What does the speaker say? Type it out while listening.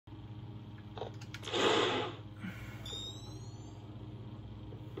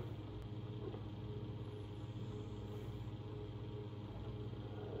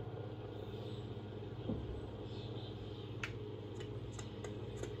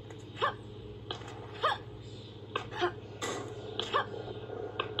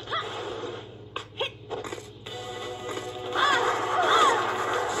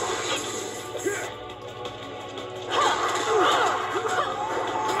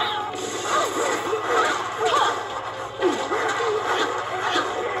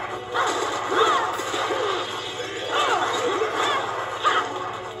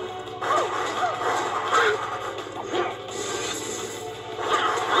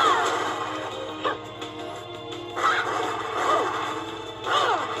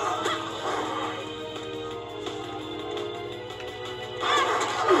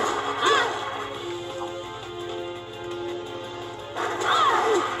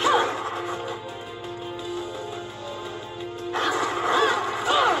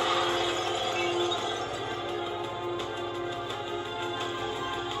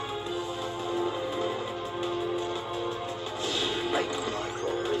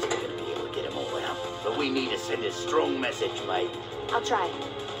We need to send a strong message, mate. I'll try.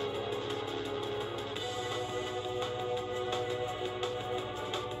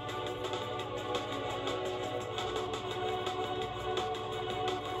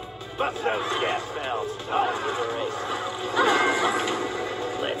 Bust those gas valves. I'll do the rest.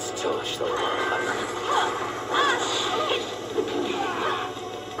 Let's torch the line.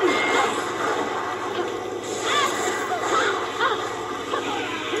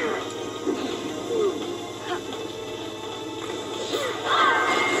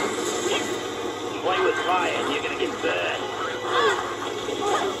 Play with fire and you're gonna get burned.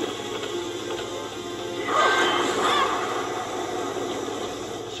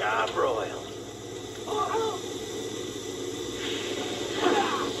 Charbroiled.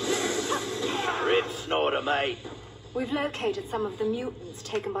 Rip snorter, mate. We've located some of the mutants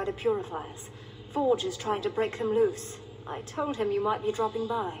taken by the purifiers. Forge is trying to break them loose. I told him you might be dropping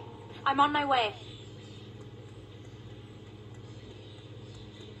by. I'm on my way.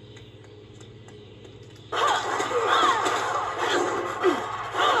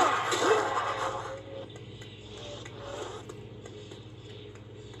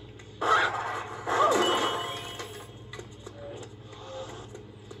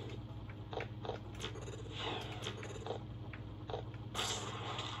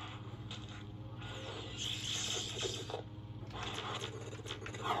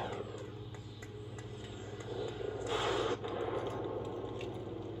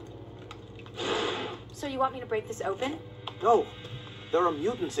 So you want me to break this open? No. There are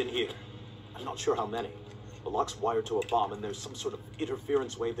mutants in here. I'm not sure how many. The lock's wired to a bomb, and there's some sort of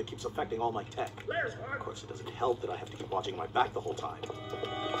interference wave that keeps affecting all my tech. Of course, it doesn't help that I have to keep watching my back the whole time.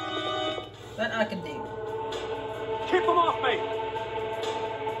 That I can do. Keep them off me!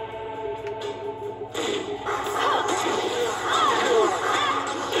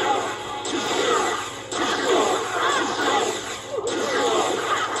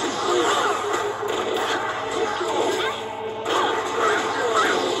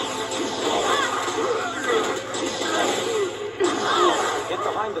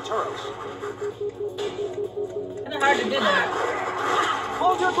 Behind the turrets. Kinda hard to do that.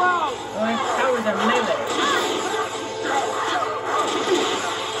 Hold your ground! Going towers are melee.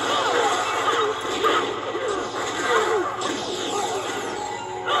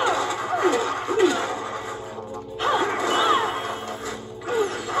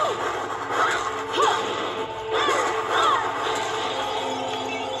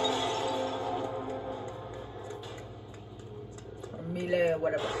 Melee or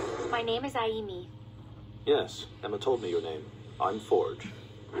whatever. My name is Aimi. Yes, Emma told me your name. I'm Forge.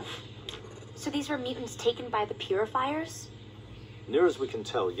 So these were mutants taken by the purifiers? Near as we can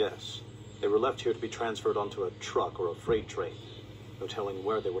tell, yes. They were left here to be transferred onto a truck or a freight train. No telling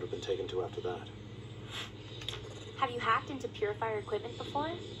where they would have been taken to after that. Have you hacked into purifier equipment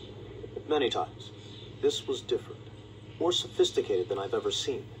before? Many times. This was different. More sophisticated than I've ever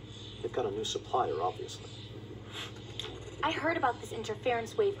seen. They've got a new supplier, obviously. I heard about this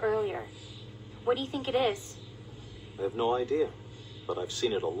interference wave earlier. What do you think it is? I have no idea, but I've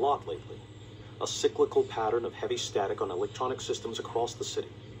seen it a lot lately. A cyclical pattern of heavy static on electronic systems across the city.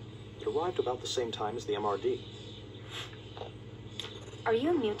 It arrived about the same time as the MRD. Are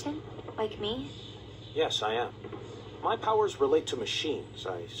you a mutant, like me? Yes, I am. My powers relate to machines.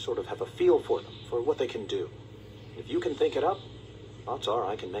 I sort of have a feel for them, for what they can do. If you can think it up, odds are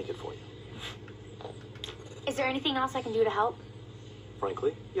I can make it for you. Is there anything else I can do to help?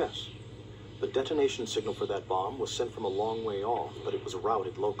 Frankly, yes. The detonation signal for that bomb was sent from a long way off, but it was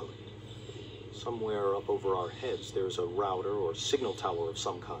routed locally. Somewhere up over our heads, there's a router or signal tower of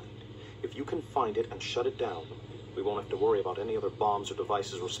some kind. If you can find it and shut it down, we won't have to worry about any other bombs or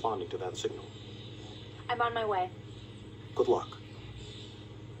devices responding to that signal. I'm on my way. Good luck.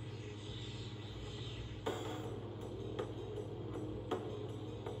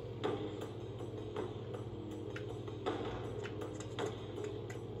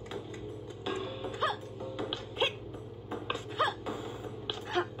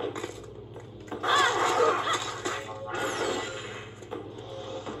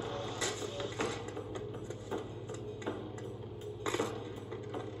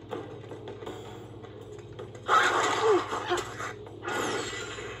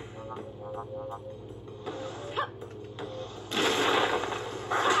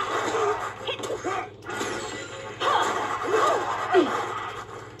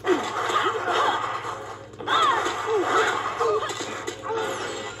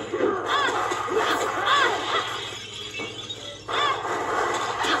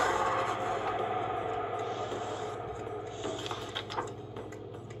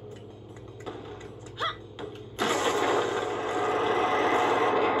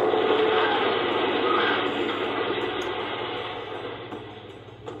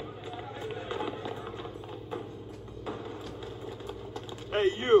 Hey,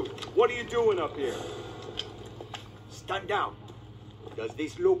 you! What are you doing up here? Stand down. Does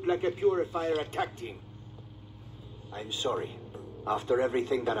this look like a purifier attack team? I'm sorry. After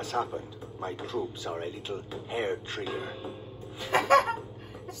everything that has happened, my troops are a little hair trigger.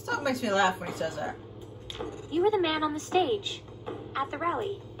 It still makes me laugh when he says that. You were the man on the stage at the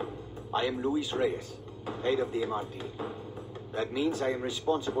rally. I am Luis Reyes, head of the MRD. That means I am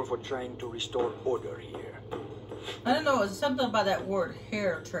responsible for trying to restore order here. I don't know, it's something about that word,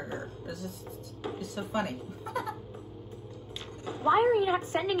 hair trigger. It's so funny. Why are you not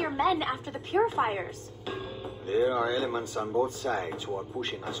sending your men after the purifiers? There are elements on both sides who are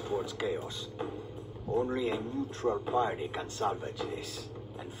pushing us towards chaos. Only a neutral party can salvage this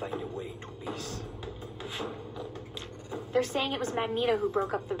and find a way to peace. They're saying it was Magneto who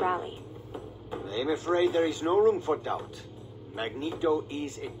broke up the rally. I'm afraid there is no room for doubt. Magneto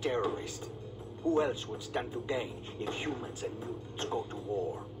is a terrorist. Who else would stand to gain if humans and mutants go to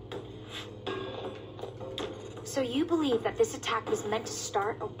war? So you believe that this attack was meant to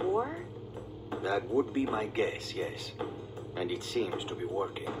start a war? That would be my guess, yes. And it seems to be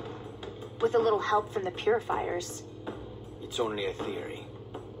working. With a little help from the purifiers. It's only a theory.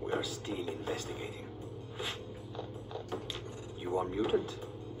 We are still investigating. You are mutant,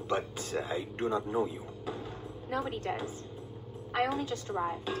 but I do not know you. Nobody does. I only just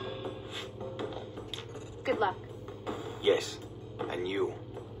arrived. Good luck. Yes, and you.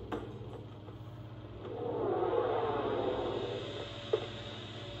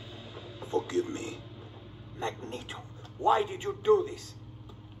 Forgive me. Magneto, why did you do this?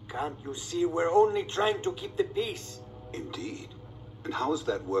 Can't you see we're only trying to keep the peace? Indeed. And how is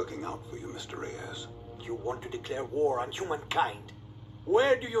that working out for you, Mr. Reyes? You want to declare war on humankind?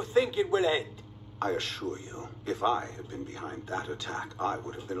 Where do you think it will end? I assure you, if I had been behind that attack, I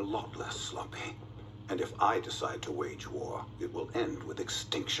would have been a lot less sloppy. And if I decide to wage war, it will end with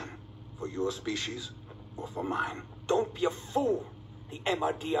extinction. For your species, or for mine. Don't be a fool. The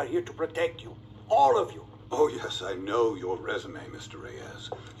MRD are here to protect you. All of you. Oh yes, I know your resume, Mr. Reyes.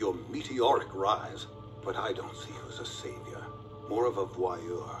 Your meteoric rise. But I don't see you as a savior. More of a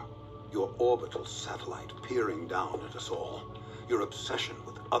voyeur. Your orbital satellite peering down at us all. Your obsession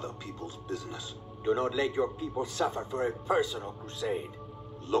with other people's business. Do not let your people suffer for a personal crusade.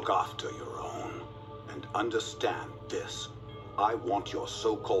 Look after your own. And understand this. I want your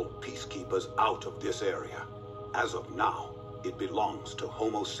so-called peacekeepers out of this area. As of now, it belongs to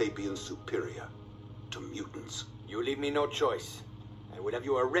Homo sapiens superior. To mutants. You leave me no choice. I will have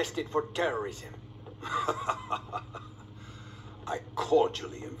you arrested for terrorism. I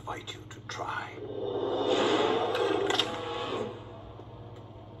cordially invite you to try.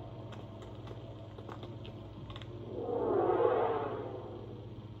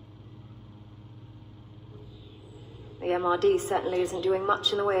 The MRD certainly isn't doing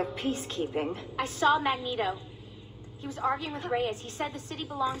much in the way of peacekeeping. I saw Magneto. He was arguing with Reyes. He said the city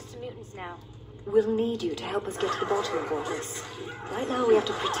belongs to mutants now. We'll need you to help us get to the bottom of all this. Right now we have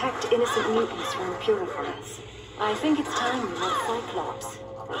to protect innocent mutants from the purifiers. I think it's time we met Cyclops.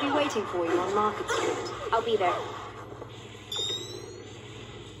 I'll be waiting for you on Market Street. I'll be there.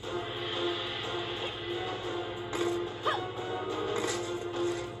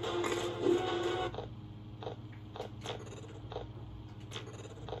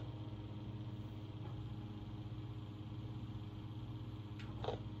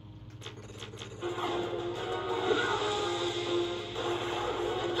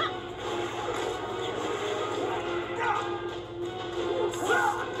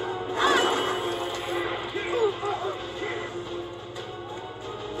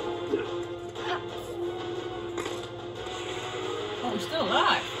 Oh, he's still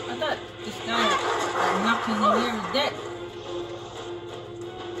alive. I thought this guy knocked him in the air was dead.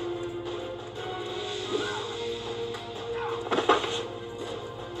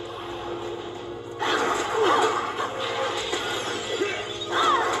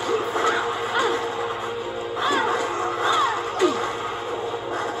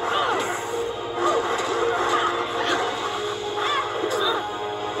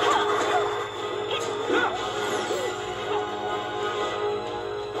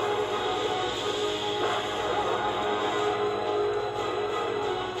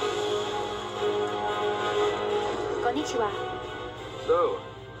 Konnichiwa. So,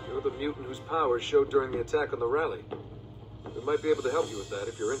 you're the mutant whose powers showed during the attack on the rally. We might be able to help you with that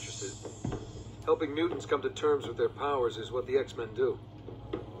if you're interested. Helping mutants come to terms with their powers is what the X-Men do.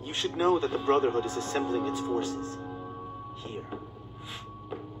 You should know that the Brotherhood is assembling its forces. Here.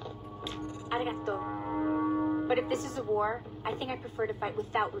 Arigato. But if this is a war, I think I prefer to fight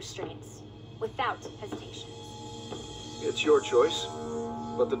without restraints. Without hesitations. It's your choice,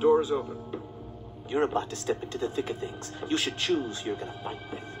 but the door is open. You're about to step into the thick of things. You should choose who you're gonna fight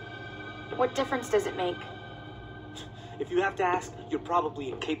with. What difference does it make? If you have to ask, you're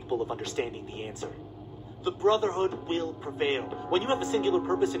probably incapable of understanding the answer. The Brotherhood will prevail. When you have a singular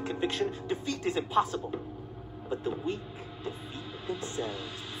purpose and conviction, defeat is impossible. But the weak defeat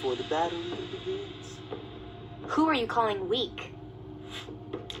themselves before the battle even begins. Who are you calling weak?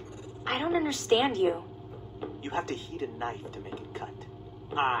 I don't understand you. You have to heat a knife to make it cut.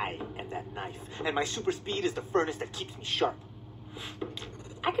 I am that knife, and my super speed is the furnace that keeps me sharp.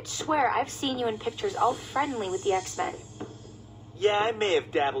 I could swear I've seen you in pictures all friendly with the X-Men. Yeah, I may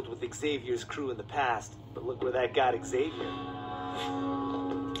have dabbled with Xavier's crew in the past, but look where that got Xavier.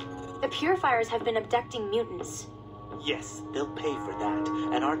 The Purifiers have been abducting mutants. Yes, they'll pay for that,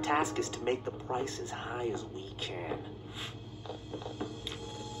 and our task is to make the price as high as we can.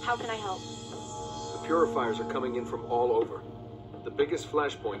 How can I help? The Purifiers are coming in from all over. The biggest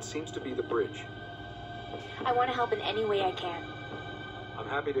flashpoint seems to be the bridge. I want to help in any way I can. I'm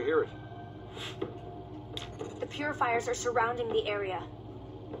happy to hear it. The Purifiers are surrounding the area.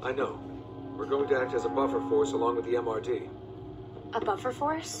 I know. We're going to act as a buffer force along with the MRD. A buffer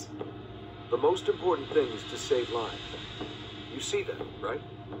force? The most important thing is to save lives. You see that, right?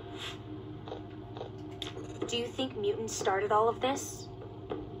 Do you think mutants started all of this?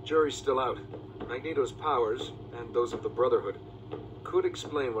 Jury's still out. Magneto's powers, and those of the Brotherhood, could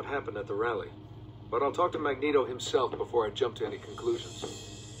explain what happened at the rally. But I'll talk to Magneto himself before I jump to any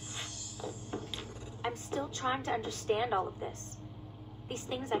conclusions. I'm still trying to understand all of this. These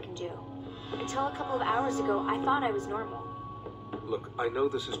things I can do. Until a couple of hours ago, I thought I was normal. Look, I know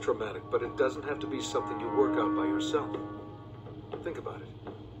this is traumatic, but it doesn't have to be something you work out by yourself. Think about it.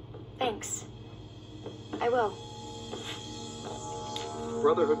 Thanks. I will.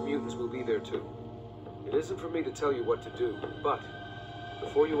 Brotherhood mutants will be there too. It isn't for me to tell you what to do, but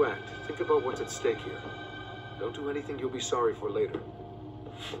before you act, think about what's at stake here. Don't do anything you'll be sorry for later.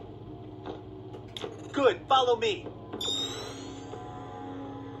 Good, follow me.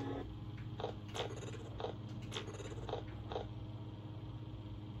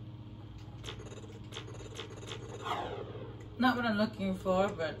 Not what I'm looking for,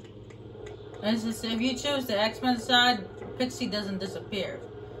 but it's just, if you choose the X-Men side, Pixie doesn't disappear.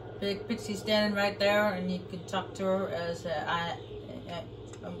 Pixie's standing right there, and you can talk to her as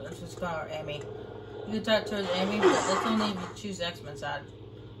I'm just calling her Amy. You can talk to her as Amy, but that's only if you choose the X-Men side.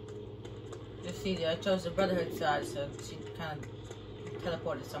 You see, I chose the Brotherhood side, so she kind of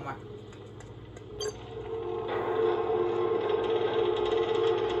teleported somewhere.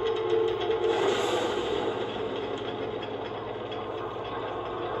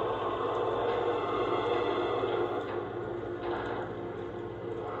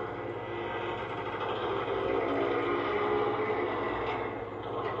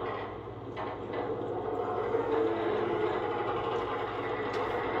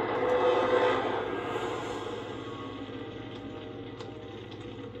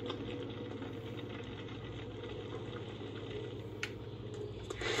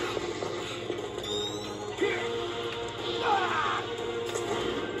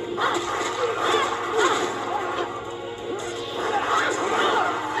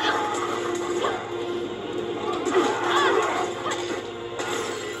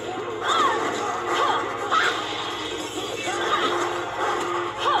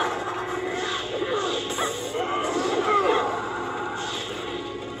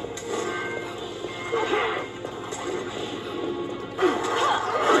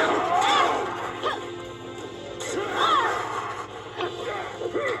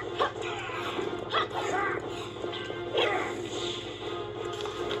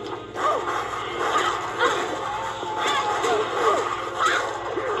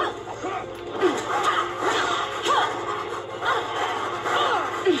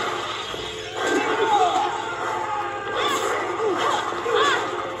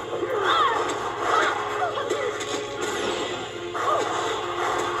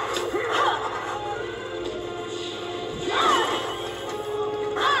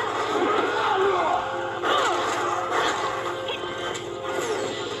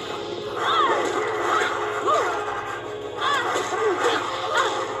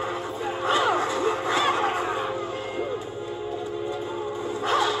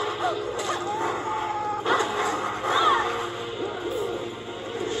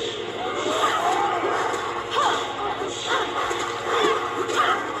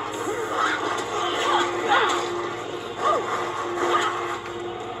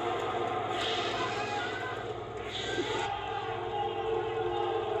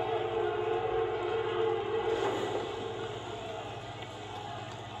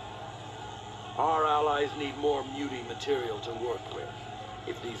 Our allies need more muty material to work with.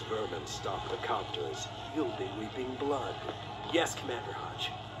 If these vermin stop the copters, you'll be weeping blood. Yes, Commander Hodge.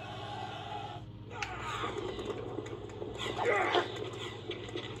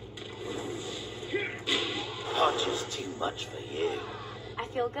 Hodge is too much for you. I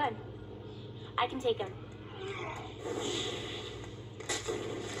feel good. I can take him.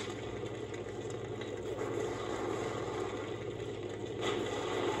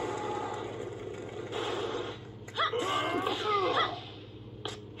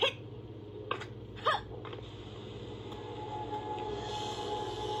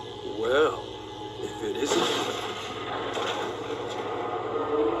 Well, if it isn't...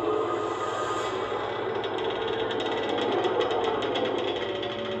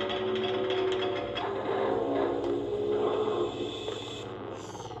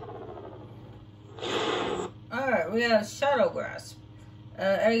 Alright, we got Shadow Grasp.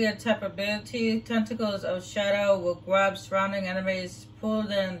 Area type ability. Tentacles of Shadow will grab surrounding enemies, pull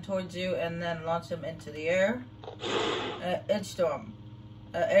them towards you, and then launch them into the air. Edge Storm.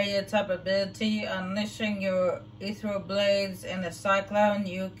 Area type ability. Unleashing your ethereal blades in a cyclone,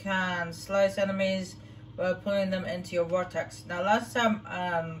 you can slice enemies by pulling them into your vortex. Now, last time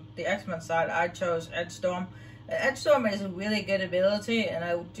on the X-Men side, I chose Edge Storm. Edge Storm is a really good ability, and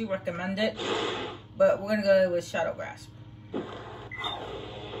I do recommend it. But we're gonna go with Shadow Grasp.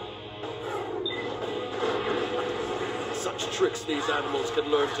 Such tricks these animals can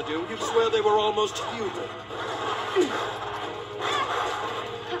learn to do. You'd swear they were almost human.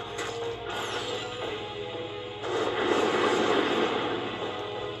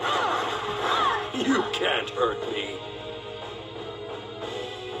 You can't hurt me.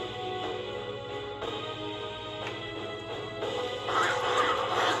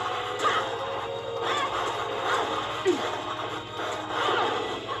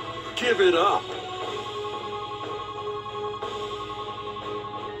 Give it up.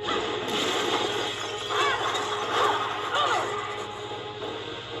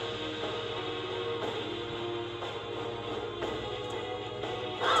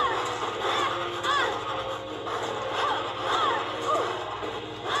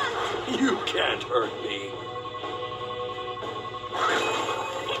 You can't hurt me.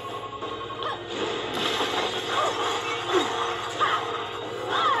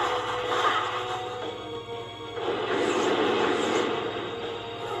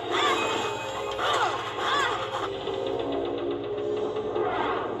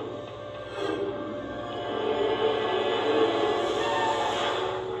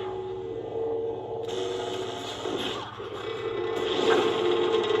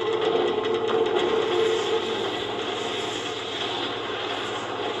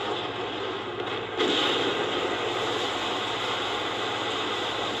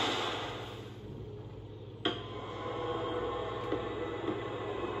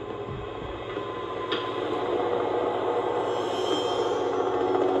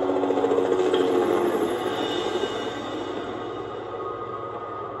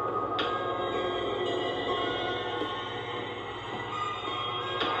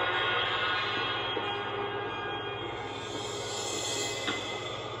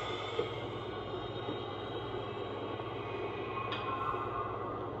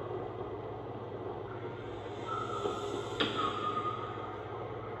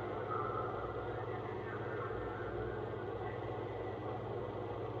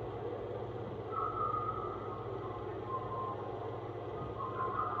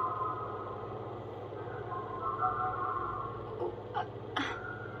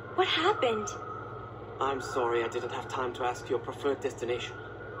 What happened? I'm sorry I didn't have time to ask your preferred destination.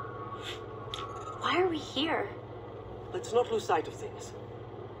 Why are we here? Let's not lose sight of things.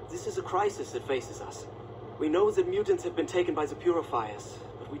 This is a crisis that faces us. We know that mutants have been taken by the purifiers,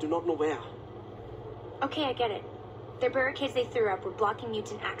 but we do not know where. Okay, I get it. Their barricades they threw up were blocking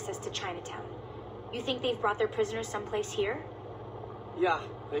mutant access to Chinatown. You think they've brought their prisoners someplace here? Yeah,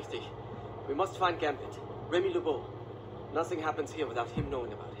 richtig. We must find Gambit. Remy LeBeau. Nothing happens here without him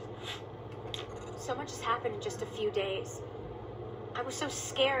knowing about it. So much has happened in just a few days. I was so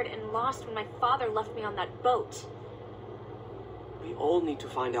scared and lost when my father left me on that boat. We all need to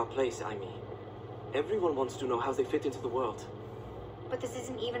find our place, Amy. Everyone wants to know how they fit into the world. But this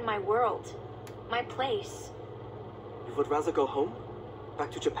isn't even my world. My place. You would rather go home?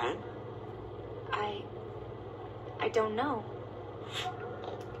 Back to Japan? I don't know.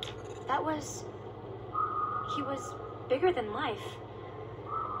 He was bigger than life.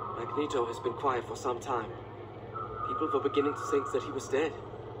 Magneto has been quiet for some time. People were beginning to think that he was dead.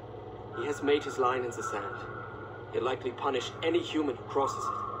 He has made his line in the sand. He'll likely punish any human who crosses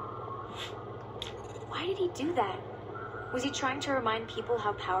it. Why did he do that? Was he trying to remind people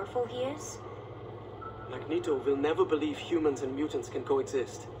how powerful he is? Magneto will never believe humans and mutants can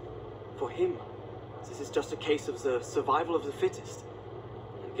coexist. For him, this is just a case of the survival of the fittest.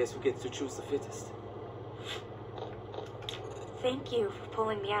 And guess who gets to choose the fittest? Thank you for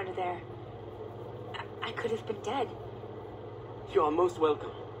pulling me out of there. I could have been dead. You are most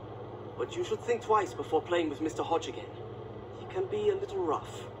welcome. But you should think twice before playing with Mr. Hodge again. He can be a little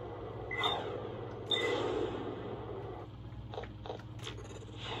rough.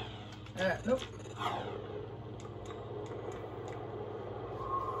 Nope.